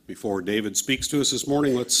Before David speaks to us this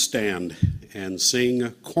morning, let's stand and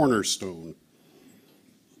sing Cornerstone.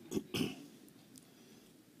 A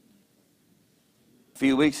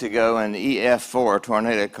few weeks ago, an EF4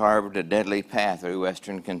 tornado carved a deadly path through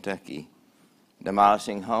western Kentucky,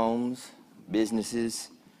 demolishing homes, businesses,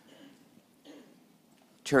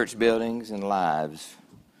 church buildings, and lives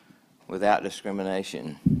without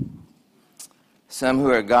discrimination. Some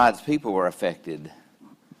who are God's people were affected,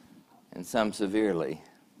 and some severely.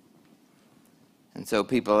 And so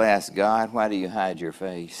people ask, God, why do you hide your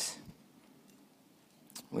face?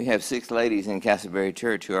 We have 6 ladies in Castleberry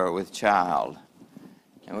Church who are with child,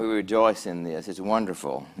 and we rejoice in this. It's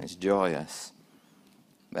wonderful. It's joyous.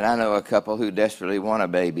 But I know a couple who desperately want a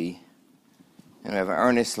baby and have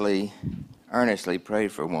earnestly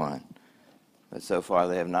prayed for one, but so far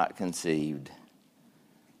they have not conceived.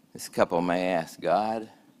 This couple may ask, God,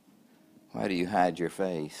 why do you hide your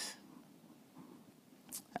face?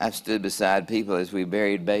 I've stood beside people as we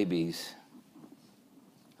buried babies.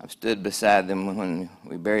 I've stood beside them when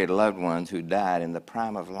we buried loved ones who died in the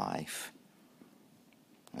prime of life.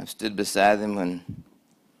 I've stood beside them when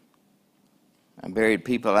I buried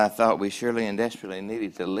people I thought we surely and desperately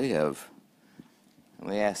needed to live. And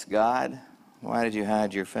we asked God, why did you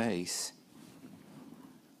hide your face?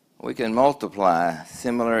 We can multiply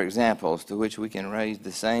similar examples to which we can raise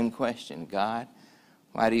the same question. God,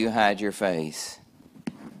 why do you hide your face?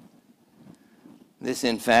 This,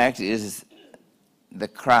 in fact, is the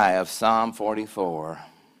cry of Psalm 44.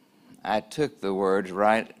 I took the words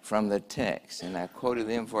right from the text, and I quoted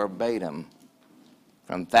them verbatim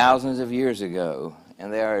from thousands of years ago,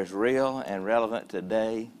 and they are as real and relevant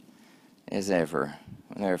today as ever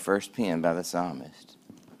when they were first penned by the psalmist.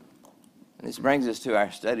 And this brings us to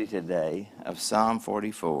our study today of Psalm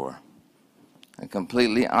 44, a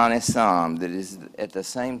completely honest psalm that is at the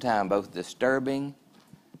same time both disturbing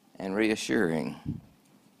and reassuring.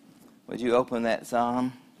 Would you open that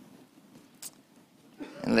psalm?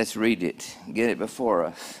 And let's read it, get it before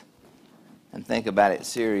us, and think about it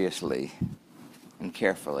seriously and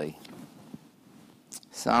carefully.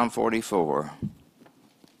 Psalm 44.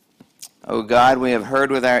 O God, we have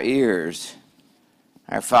heard with our ears.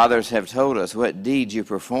 Our fathers have told us what deeds you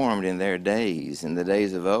performed in their days, in the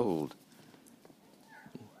days of old.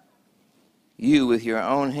 You with your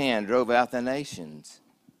own hand drove out the nations,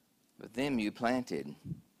 but them you planted.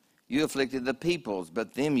 You afflicted the peoples,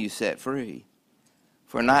 but them you set free.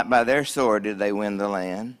 For not by their sword did they win the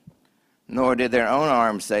land, nor did their own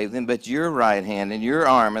arm save them, but your right hand and your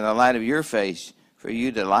arm and the light of your face, for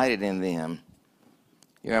you delighted in them.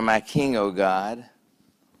 You are my king, O God.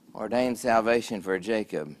 Ordain salvation for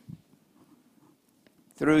Jacob.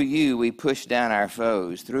 Through you we push down our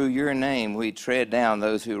foes. Through your name we tread down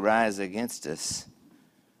those who rise against us.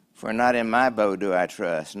 For not in my bow do I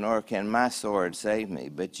trust, nor can my sword save me,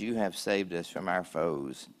 but you have saved us from our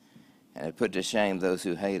foes, and have put to shame those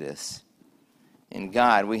who hate us. In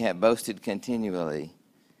God we have boasted continually,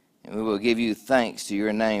 and we will give you thanks to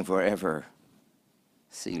your name forever.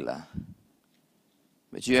 Selah.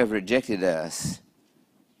 But you have rejected us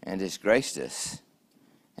and disgraced us,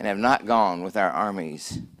 and have not gone with our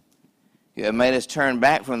armies. You have made us turn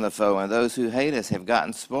back from the foe, and those who hate us have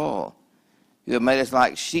gotten spoil. You have made us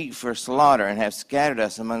like sheep for slaughter, and have scattered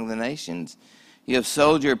us among the nations. You have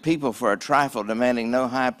sold your people for a trifle, demanding no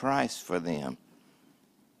high price for them.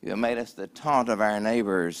 You have made us the taunt of our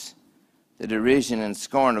neighbors, the derision and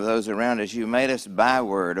scorn of those around us. You made us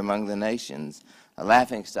byword among the nations, a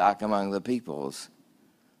laughingstock among the peoples.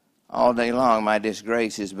 All day long my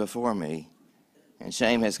disgrace is before me, and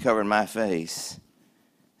shame has covered my face.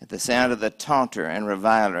 At the sound of the taunter and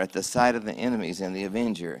reviler, at the sight of the enemies and the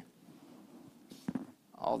avenger,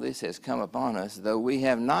 all this has come upon us, though we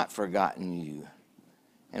have not forgotten you,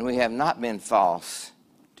 and we have not been false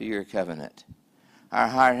to your covenant. Our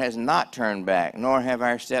heart has not turned back, nor have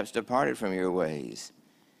our steps departed from your ways.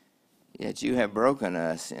 Yet you have broken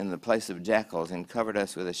us in the place of jackals and covered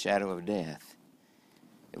us with a shadow of death.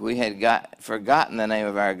 If we had forgotten the name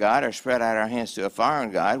of our God, or spread out our hands to a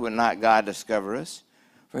foreign God, would not God discover us?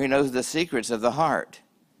 For he knows the secrets of the heart.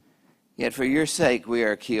 Yet for your sake we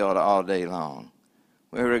are killed all day long.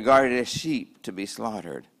 We are regarded as sheep to be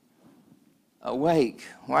slaughtered. Awake,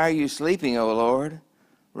 why are you sleeping, O Lord?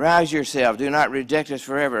 Rouse yourself, do not reject us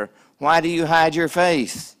forever. Why do you hide your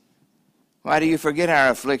face? Why do you forget our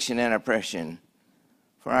affliction and oppression?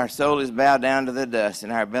 For our soul is bowed down to the dust,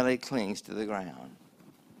 and our belly clings to the ground.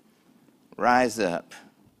 Rise up,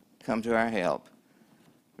 come to our help.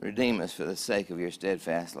 Redeem us for the sake of your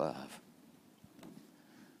steadfast love.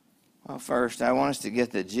 Well, first, I want us to get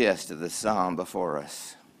the gist of the psalm before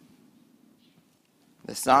us.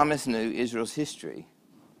 The psalmist knew Israel's history.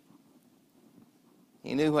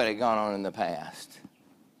 He knew what had gone on in the past.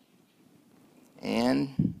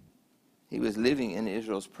 And he was living in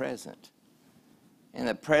Israel's present. In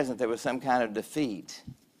the present, there was some kind of defeat,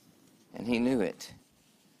 and he knew it.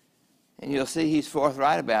 And you'll see he's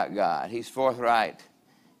forthright about God. He's forthright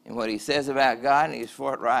in what he says about God, and he's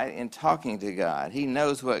forthright in talking to God. He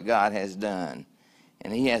knows what God has done,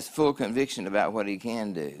 and he has full conviction about what he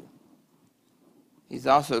can do. He's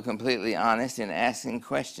also completely honest in asking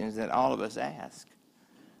questions that all of us ask.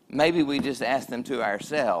 Maybe we just ask them to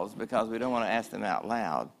ourselves because we don't want to ask them out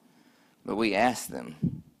loud, but we ask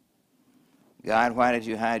them. God, why did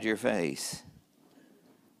you hide your face?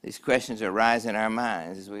 These questions arise in our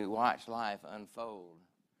minds as we watch life unfold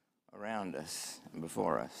around us and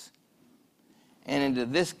before us. And into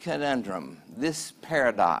this conundrum, this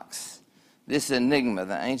paradox, this enigma,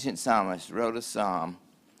 the ancient psalmist wrote a psalm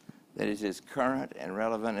that is as current and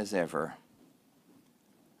relevant as ever.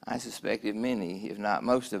 I suspect that many, if not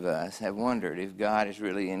most of us, have wondered if God is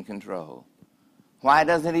really in control. Why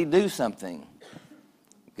doesn't he do something?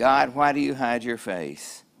 God, why do you hide your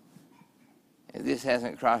face? If this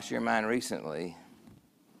hasn't crossed your mind recently,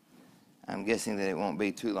 I'm guessing that it won't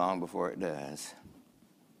be too long before it does.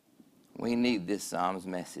 We need this psalm's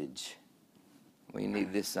message. We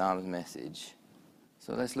need this psalm's message.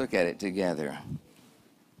 So let's look at it together.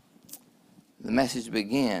 The message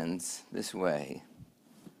begins this way,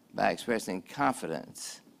 by expressing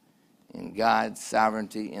confidence in God's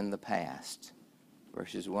sovereignty in the past.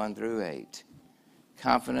 Verses 1 through 8.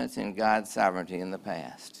 Confidence in God's sovereignty in the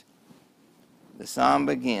past. The psalm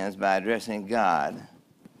begins by addressing God,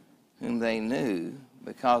 whom they knew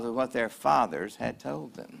because of what their fathers had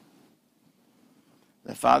told them.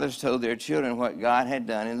 The fathers told their children what God had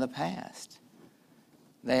done in the past.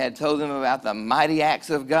 They had told them about the mighty acts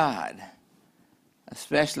of God,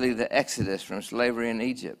 especially the exodus from slavery in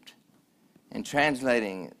Egypt, and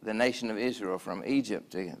translating the nation of Israel from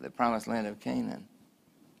Egypt to the promised land of Canaan.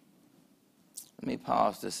 Let me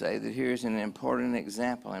pause to say that here's an important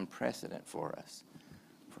example and precedent for us,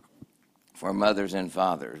 for mothers and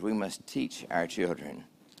fathers. We must teach our children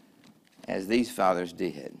as these fathers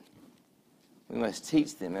did. We must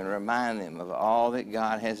teach them and remind them of all that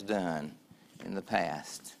God has done in the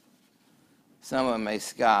past. Someone may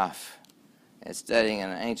scoff at studying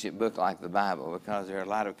an ancient book like the Bible because there are a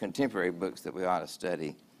lot of contemporary books that we ought to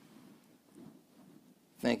study.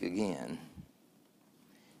 Think again.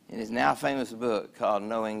 In his now famous book called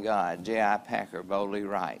Knowing God, J.I. Packer boldly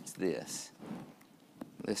writes this.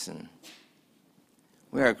 Listen.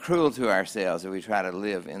 We are cruel to ourselves if we try to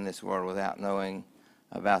live in this world without knowing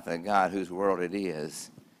about the God whose world it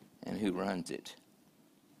is and who runs it.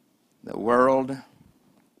 The world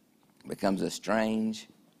becomes a strange,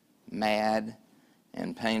 mad,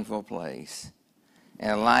 and painful place,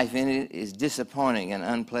 and life in it is disappointing and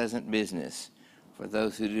unpleasant business for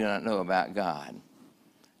those who do not know about God.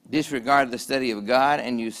 Disregard the study of God,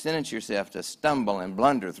 and you sentence yourself to stumble and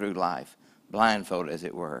blunder through life, blindfolded as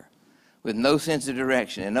it were, with no sense of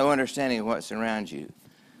direction and no understanding of what surrounds you.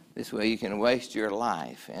 This way you can waste your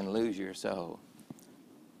life and lose your soul.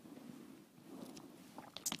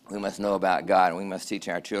 We must know about God, and we must teach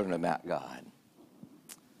our children about God.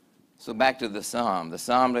 So back to the psalm. The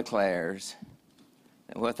psalm declares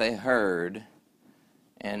that what they heard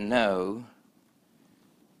and know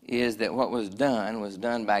is that what was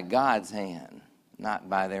done by God's hand, not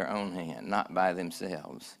by their own hand, not by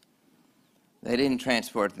themselves. They didn't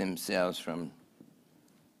transport themselves from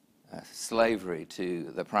slavery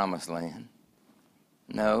to the promised land.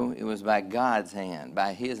 No, it was by God's hand,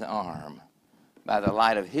 by his arm, by the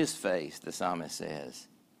light of his face, the psalmist says.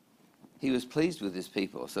 He was pleased with his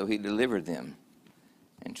people, so he delivered them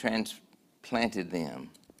and transplanted them,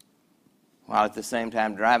 while at the same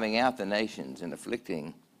time driving out the nations and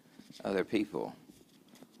afflicting other people.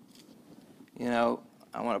 You know,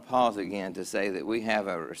 I want to pause again to say that we have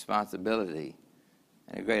a responsibility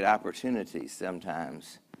and a great opportunity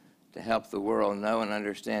sometimes to help the world know and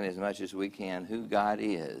understand as much as we can who God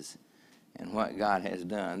is and what God has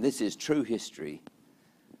done. This is true history.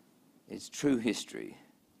 It's true history.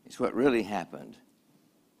 It's what really happened.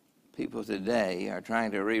 People today are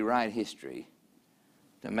trying to rewrite history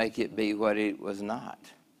to make it be what it was not.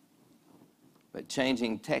 But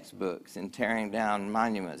changing textbooks and tearing down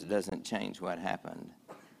monuments doesn't change what happened.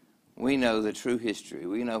 We know the true history.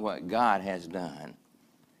 We know what God has done.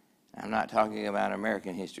 I'm not talking about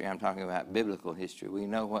American history. I'm talking about biblical history. We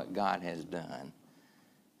know what God has done,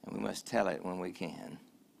 and we must tell it when we can.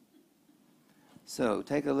 So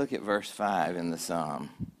take a look at verse 5 in the psalm.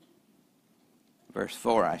 Verse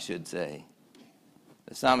 4, I should say.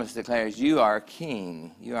 The psalmist declares, "You are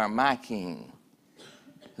king, you are my king,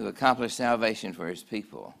 who accomplished salvation for his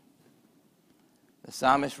people." The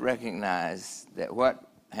psalmist recognized that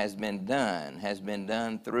what has been done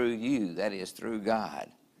through you, that is, through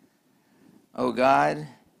God. Oh God,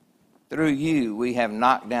 through you we have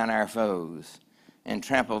knocked down our foes and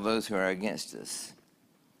trampled those who are against us.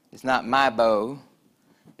 It's not my bow,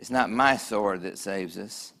 it's not my sword that saves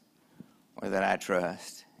us or that I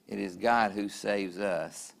trust. It is God who saves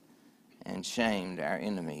us and shamed our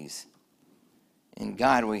enemies. In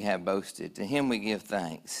God we have boasted. To him we give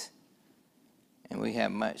thanks. And we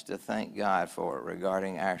have much to thank God for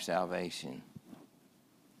regarding our salvation.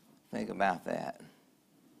 Think about that.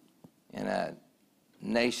 In a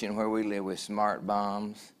nation where we live with smart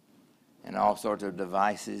bombs and all sorts of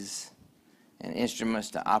devices and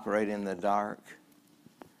instruments to operate in the dark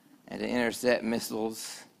and to intercept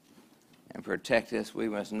missiles and protect us, we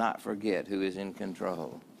must not forget who is in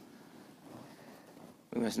control.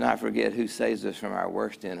 We must not forget who saves us from our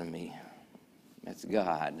worst enemy. That's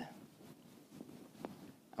God.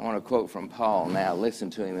 I want to quote from Paul now. Listen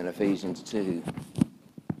to him in Ephesians 2.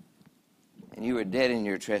 "And you were dead in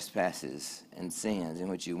your trespasses and sins in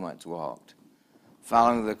which you once walked,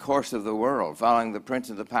 following the course of the world, following the prince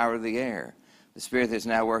of the power of the air, the spirit that's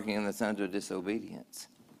now working in the sons of disobedience,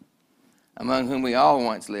 among whom we all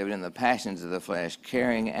once lived in the passions of the flesh,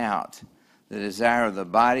 carrying out the desire of the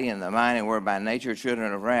body and the mind, and were by nature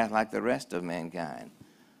children of wrath like the rest of mankind.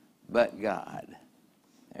 But God,"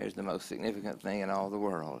 there's the most significant thing in all the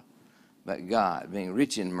world, "but God, being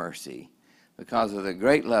rich in mercy, because of the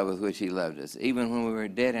great love with which he loved us, even when we were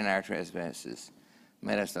dead in our trespasses,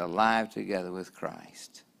 made us alive together with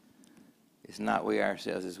Christ." It's not we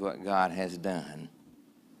ourselves, it's what God has done.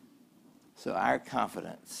 So our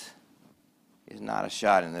confidence is not a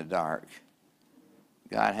shot in the dark.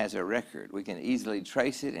 God has a record. We can easily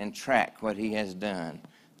trace it and track what he has done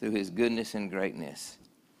through his goodness and greatness,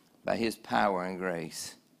 by his power and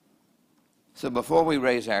grace. So before we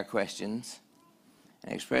raise our questions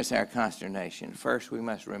and express our consternation, first we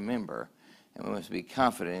must remember and we must be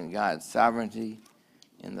confident in God's sovereignty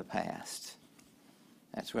in the past.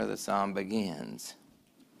 That's where the psalm begins.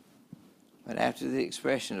 But after the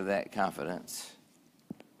expression of that confidence,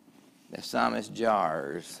 the psalmist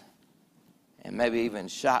jars and maybe even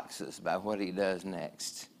shocks us by what he does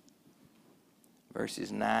next.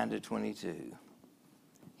 Verses 9 to 22.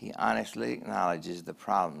 He honestly acknowledges the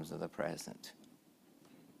problems of the present.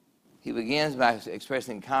 He begins by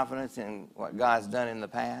expressing confidence in what God's done in the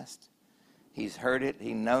past. He's heard it,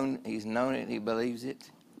 he's known it, he believes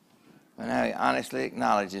it. But now he honestly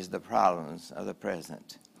acknowledges the problems of the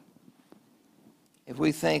present. If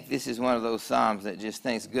we think this is one of those psalms that just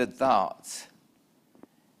thinks good thoughts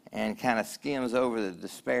and kind of skims over the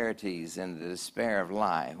disparities and the despair of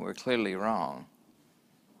life, we're clearly wrong.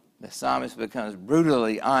 The psalmist becomes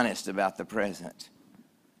brutally honest about the present.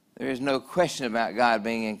 There is no question about God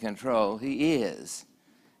being in control. He is.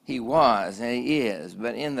 He was and he is.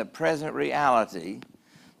 But in the present reality,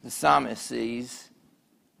 the psalmist sees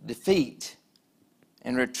defeat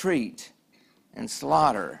and retreat and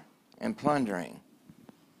slaughter and plundering.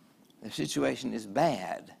 The situation is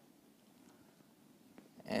bad.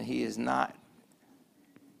 And he is not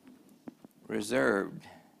reserved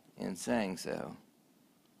in saying so.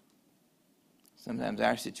 Sometimes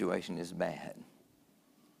our situation is bad.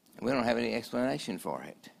 And we don't have any explanation for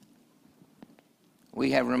it.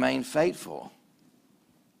 We have remained faithful,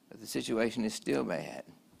 but the situation is still bad.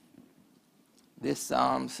 This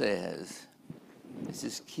psalm says, this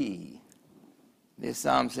is key. This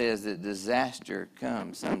psalm says that disaster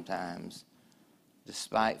comes sometimes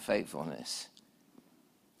despite faithfulness.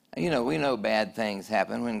 You know, we know bad things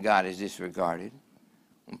happen when God is disregarded.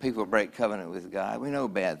 When people break covenant with God, we know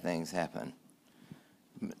bad things happen.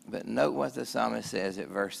 But note what the psalmist says at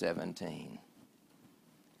verse 17.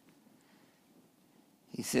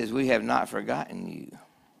 He says, "We have not forgotten you.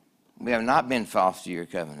 We have not been false to your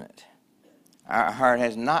covenant. Our heart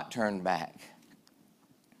has not turned back,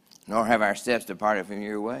 nor have our steps departed from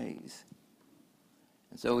your ways."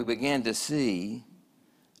 And so we begin to see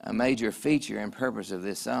a major feature and purpose of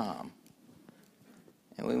this psalm.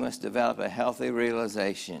 And we must develop a healthy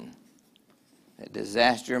realization that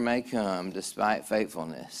disaster may come despite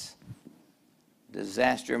faithfulness.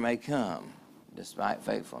 Disaster may come despite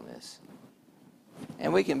faithfulness.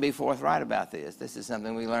 And we can be forthright about this. This is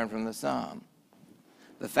something we learn from the psalm.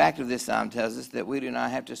 The fact of this psalm tells us that we do not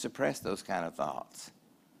have to suppress those kind of thoughts,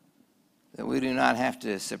 that we do not have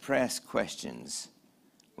to suppress questions.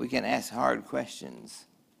 We can ask hard questions.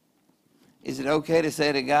 Is it okay to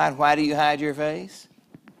say to God, "Why do you hide your face?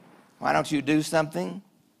 Why don't you do something?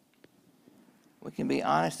 We can be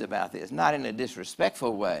honest about this, not in a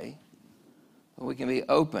disrespectful way, but we can be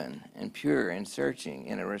open and pure and searching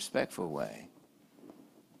in a respectful way.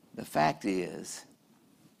 The fact is,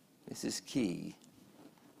 this is key,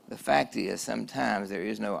 the fact is sometimes there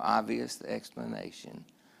is no obvious explanation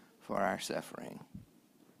for our suffering.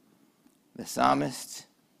 The psalmist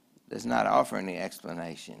does not offer any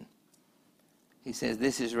explanation. He says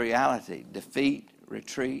this is reality: defeat,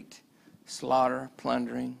 retreat, slaughter,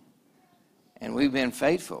 plundering. And we've been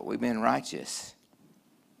faithful. We've been righteous.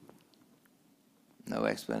 No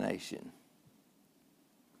explanation.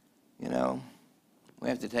 You know, we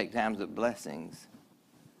have to take times of blessings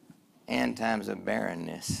and times of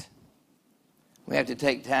barrenness. We have to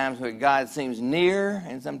take times where God seems near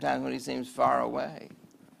and sometimes when he seems far away.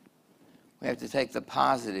 We have to take the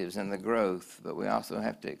positives and the growth, but we also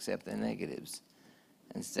have to accept the negatives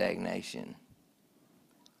and stagnation.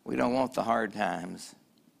 We don't want the hard times.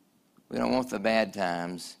 We don't want the bad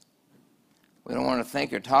times. We don't want to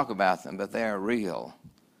think or talk about them, but they are real,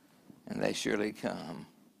 and they surely come.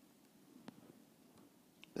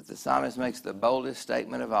 But the psalmist makes the boldest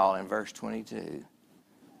statement of all in verse 22.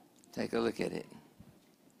 Take a look at it.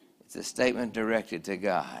 It's a statement directed to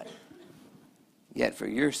God. Yet for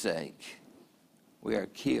your sake, we are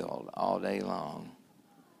killed all day long.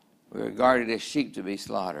 We are regarded as sheep to be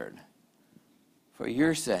slaughtered. For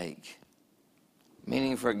your sake,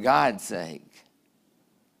 meaning for God's sake.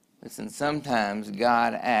 Listen, sometimes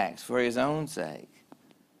God acts for his own sake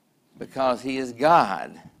because he is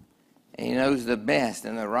God and he knows the best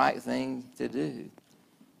and the right thing to do.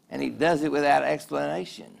 And he does it without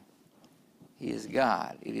explanation. He is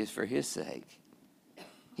God. It is for his sake.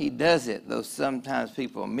 He does it, though sometimes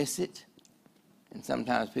people miss it and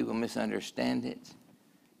sometimes people misunderstand it.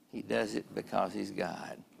 He does it because he's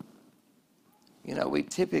God. You know, we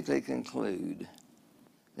typically conclude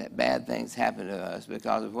that bad things happen to us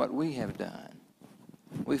because of what we have done.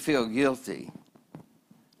 We feel guilty.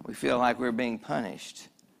 We feel like we're being punished.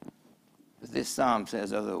 But this psalm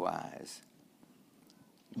says otherwise.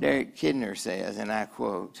 Derek Kidner says, and I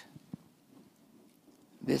quote,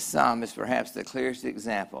 "This psalm is perhaps the clearest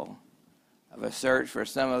example of a search for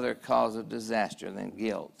some other cause of disaster than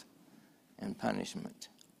guilt and punishment.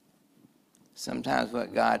 Sometimes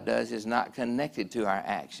what God does is not connected to our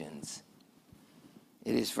actions.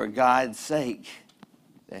 It is for God's sake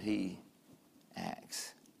that he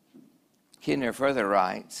acts." Kidner further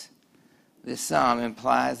writes, "This psalm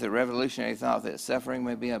implies the revolutionary thought that suffering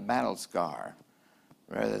may be a battle scar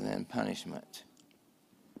rather than punishment."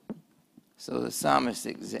 So the psalmist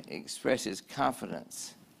expresses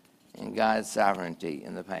confidence in God's sovereignty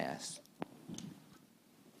in the past.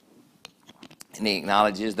 And he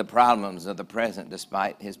acknowledges the problems of the present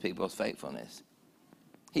despite his people's faithfulness.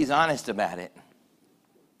 He's honest about it.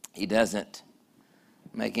 He doesn't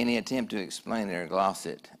make any attempt to explain it or gloss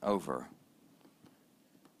it over.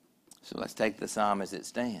 So let's take the psalm as it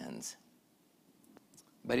stands.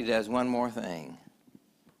 But he does one more thing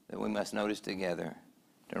that we must notice together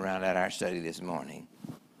to round out our study this morning.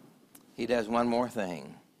 He does one more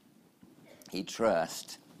thing. He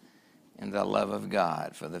trusts in the love of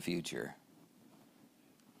God for the future.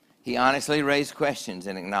 He honestly raised questions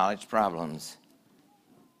and acknowledged problems.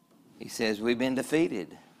 He says, we've been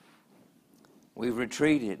defeated. We've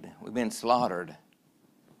retreated. We've been slaughtered.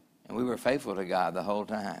 And we were faithful to God the whole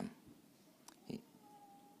time.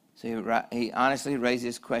 So he honestly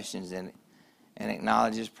raises questions and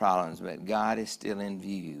acknowledges problems, but God is still in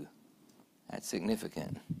view. That's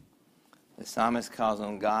significant. The psalmist calls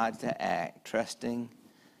on God to act, trusting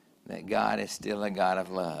that God is still a God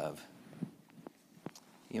of love.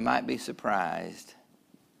 You might be surprised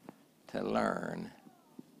to learn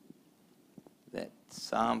that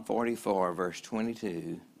Psalm 44, verse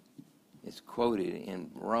 22, is quoted in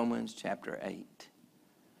Romans chapter 8.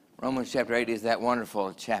 Romans chapter 8 is that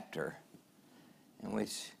wonderful chapter in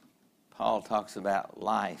which Paul talks about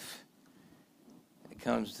life that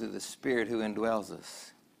comes through the Spirit who indwells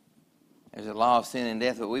us. There's a law of sin and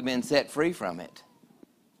death, but we've been set free from it.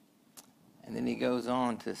 And then he goes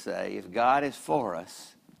on to say, if God is for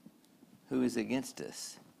us, who is against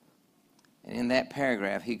us? And in that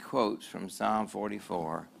paragraph, he quotes from Psalm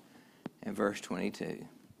 44 and verse 22.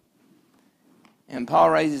 And Paul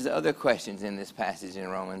raises other questions in this passage in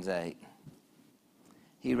Romans 8.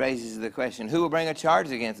 He raises the question, who will bring a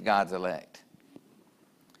charge against God's elect?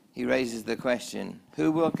 He raises the question,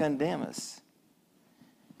 who will condemn us?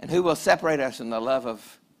 And who will separate us from the love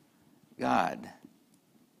of God,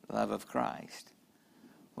 the love of Christ?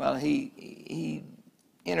 Well, he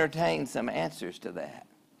entertains some answers to that.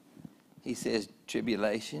 He says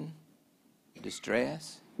tribulation,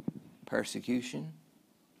 distress, persecution,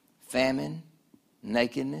 famine,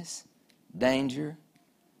 nakedness, danger,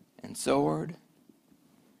 and sword.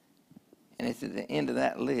 And it's at the end of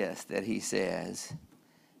that list that he says,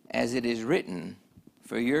 as it is written,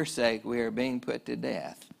 for your sake we are being put to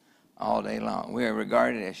death all day long. We are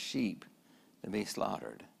regarded as sheep to be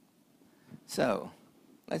slaughtered. So,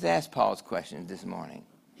 let's ask Paul's questions this morning.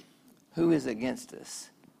 Who is against us?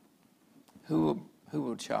 Who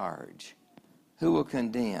will charge? Who will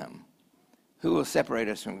condemn? Who will separate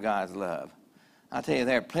us from God's love? I'll tell you,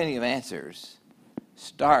 there are plenty of answers,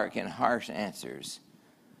 stark and harsh answers.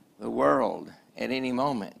 The world at any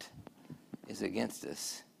moment is against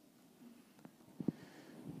us.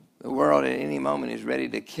 The world at any moment is ready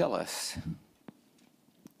to kill us.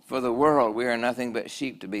 For the world, we are nothing but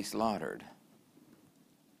sheep to be slaughtered.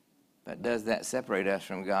 But does that separate us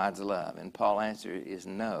from God's love? And Paul's answer is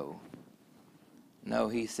no. No,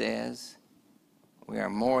 he says, we are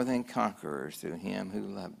more than conquerors through him who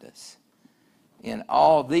loved us. In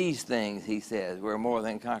all these things, he says, we're more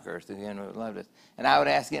than conquerors through him who loved us. And I would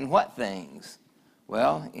ask, in what things?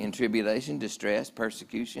 Well, in tribulation, distress,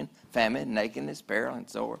 persecution, famine, nakedness, peril, and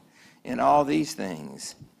sword. In all these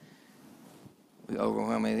things, we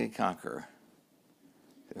overwhelmingly conquer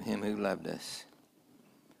through him who loved us.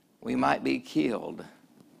 We might be killed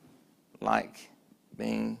like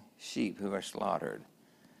being sheep who are slaughtered.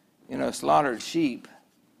 You know, slaughtered sheep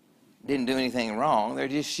didn't do anything wrong. They're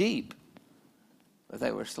just sheep. But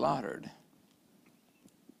they were slaughtered.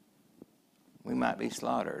 We might be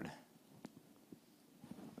slaughtered.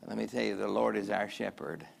 But let me tell you, the Lord is our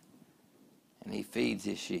shepherd. And he feeds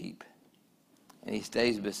his sheep. And he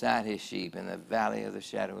stays beside his sheep in the valley of the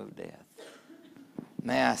shadow of death.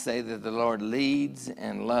 May I say that the Lord leads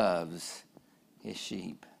and loves his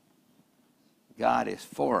sheep. God is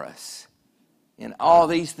for us. In all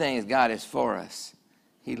these things, God is for us.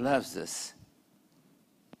 He loves us.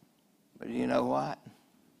 But you know what?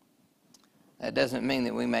 That doesn't mean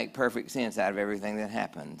that we make perfect sense out of everything that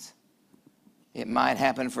happens. It might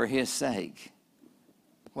happen for his sake.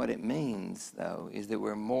 What it means, though, is that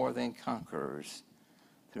we're more than conquerors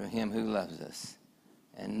through him who loves us.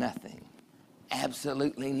 And nothing,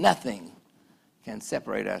 absolutely nothing, can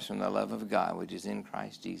separate us from the love of God, which is in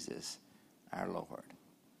Christ Jesus, our Lord.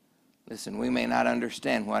 Listen, we may not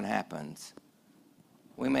understand what happens.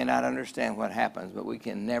 We may not understand what happens, but we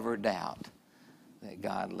can never doubt that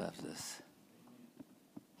God loves us.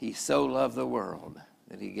 He so loved the world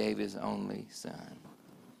that he gave his only Son.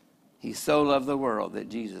 He so loved the world that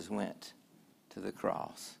Jesus went to the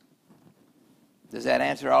cross. Does that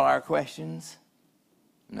answer all our questions?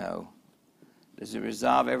 No. Does it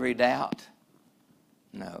resolve every doubt?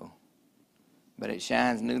 No. But it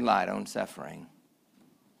shines new light on suffering.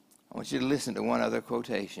 I want you to listen to one other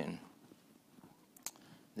quotation.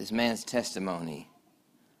 This man's testimony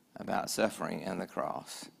about suffering and the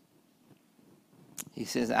cross. He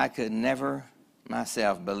says, I could never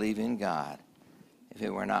myself believe in God if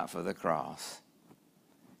it were not for the cross.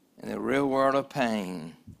 In the real world of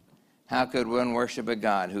pain, how could one worship a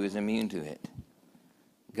God who is immune to it?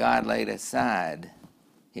 God laid aside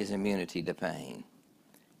his immunity to pain.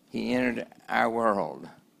 He entered our world,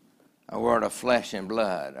 a world of flesh and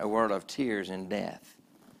blood, a world of tears and death.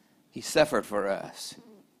 He suffered for us.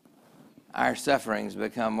 Our sufferings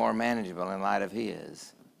become more manageable in light of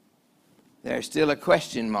his. There's still a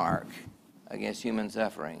question mark against human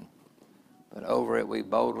suffering, but over it we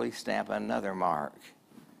boldly stamp another mark.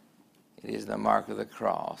 It is the mark of the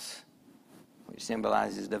cross, which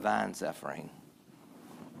symbolizes divine suffering.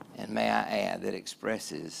 And may I add, that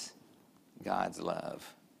expresses God's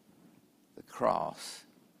love. The cross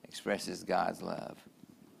expresses God's love.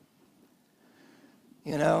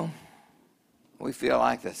 You know, we feel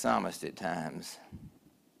like the psalmist at times.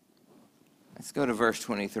 Let's go to verse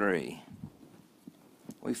 23.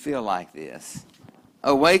 We feel like this.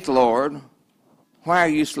 Awake, Lord. Why are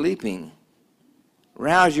you sleeping?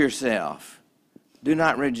 Rouse yourself. Do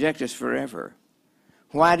not reject us forever.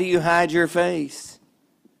 Why do you hide your face?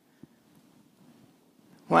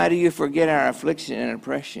 Why do you forget our affliction and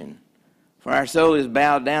oppression? For our soul is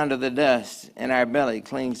bowed down to the dust, and our belly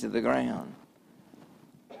clings to the ground.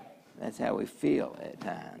 That's how we feel at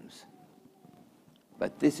times.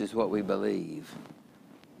 But this is what we believe.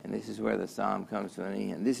 And this is where the psalm comes to an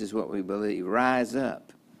end. This is what we believe. Rise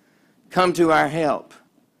up. Come to our help.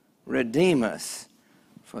 Redeem us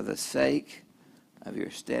for the sake of your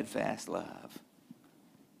steadfast love.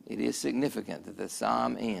 It is significant that the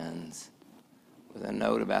psalm ends with a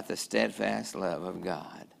note about the steadfast love of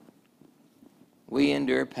God. We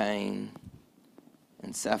endure pain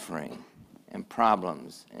and suffering and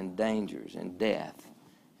problems and dangers and death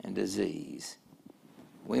and disease.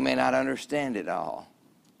 We may not understand it all.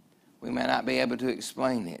 We may not be able to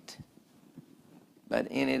explain it. But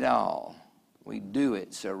in it all, we do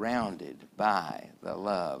it surrounded by the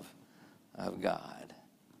love of God.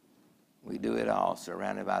 We do it all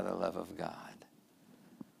surrounded by the love of God.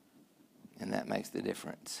 And that makes the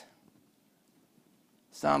difference.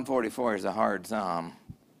 Psalm 44 is a hard psalm.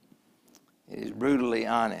 It is brutally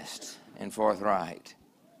honest and forthright.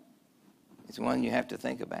 It's one you have to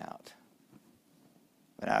think about.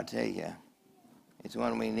 But I'll tell you, it's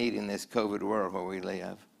one we need in this COVID world where we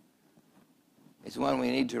live. It's one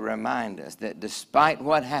we need to remind us that despite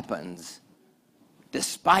what happens,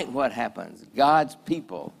 God's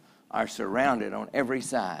people are surrounded on every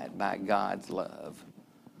side by God's love.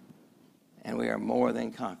 And we are more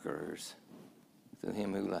than conquerors through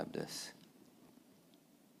him who loved us.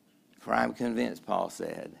 For I'm convinced, Paul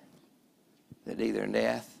said, that neither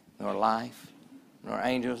death, nor life, nor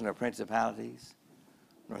angels, nor principalities,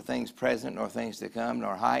 nor things present, nor things to come,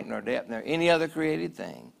 nor height, nor depth, nor any other created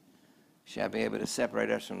thing shall be able to separate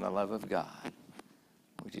us from the love of God,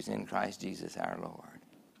 which is in Christ Jesus our Lord.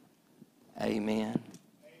 Amen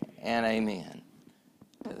and amen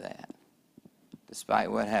to that.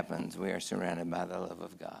 Despite what happens, we are surrounded by the love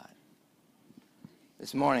of God.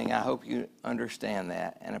 This morning, I hope you understand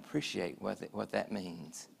that and appreciate what that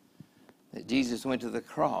means. That Jesus went to the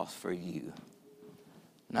cross for you,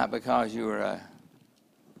 not because you were a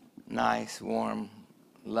nice, warm,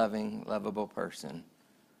 loving, lovable person,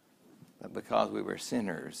 but because we were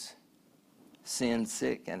sinners,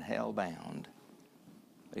 sin-sick and hell-bound.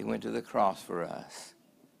 But he went to the cross for us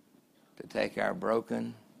to take our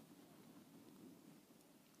broken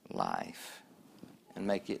life and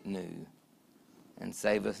make it new and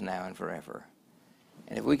save us now and forever.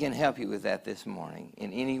 And if we can help you with that this morning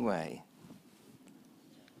in any way,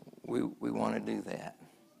 we want to do that.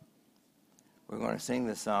 We're going to sing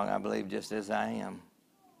this song, I believe, just as I am.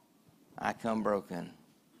 I come broken.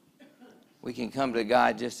 We can come to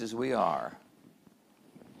God just as we are,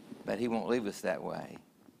 but he won't leave us that way.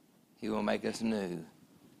 He will make us new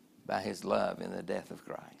by his love in the death of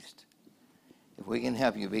Christ. If we can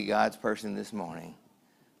help you be God's person this morning,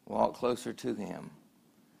 walk closer to him,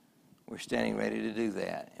 we're standing ready to do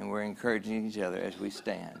that, and we're encouraging each other as we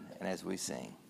stand and as we sing.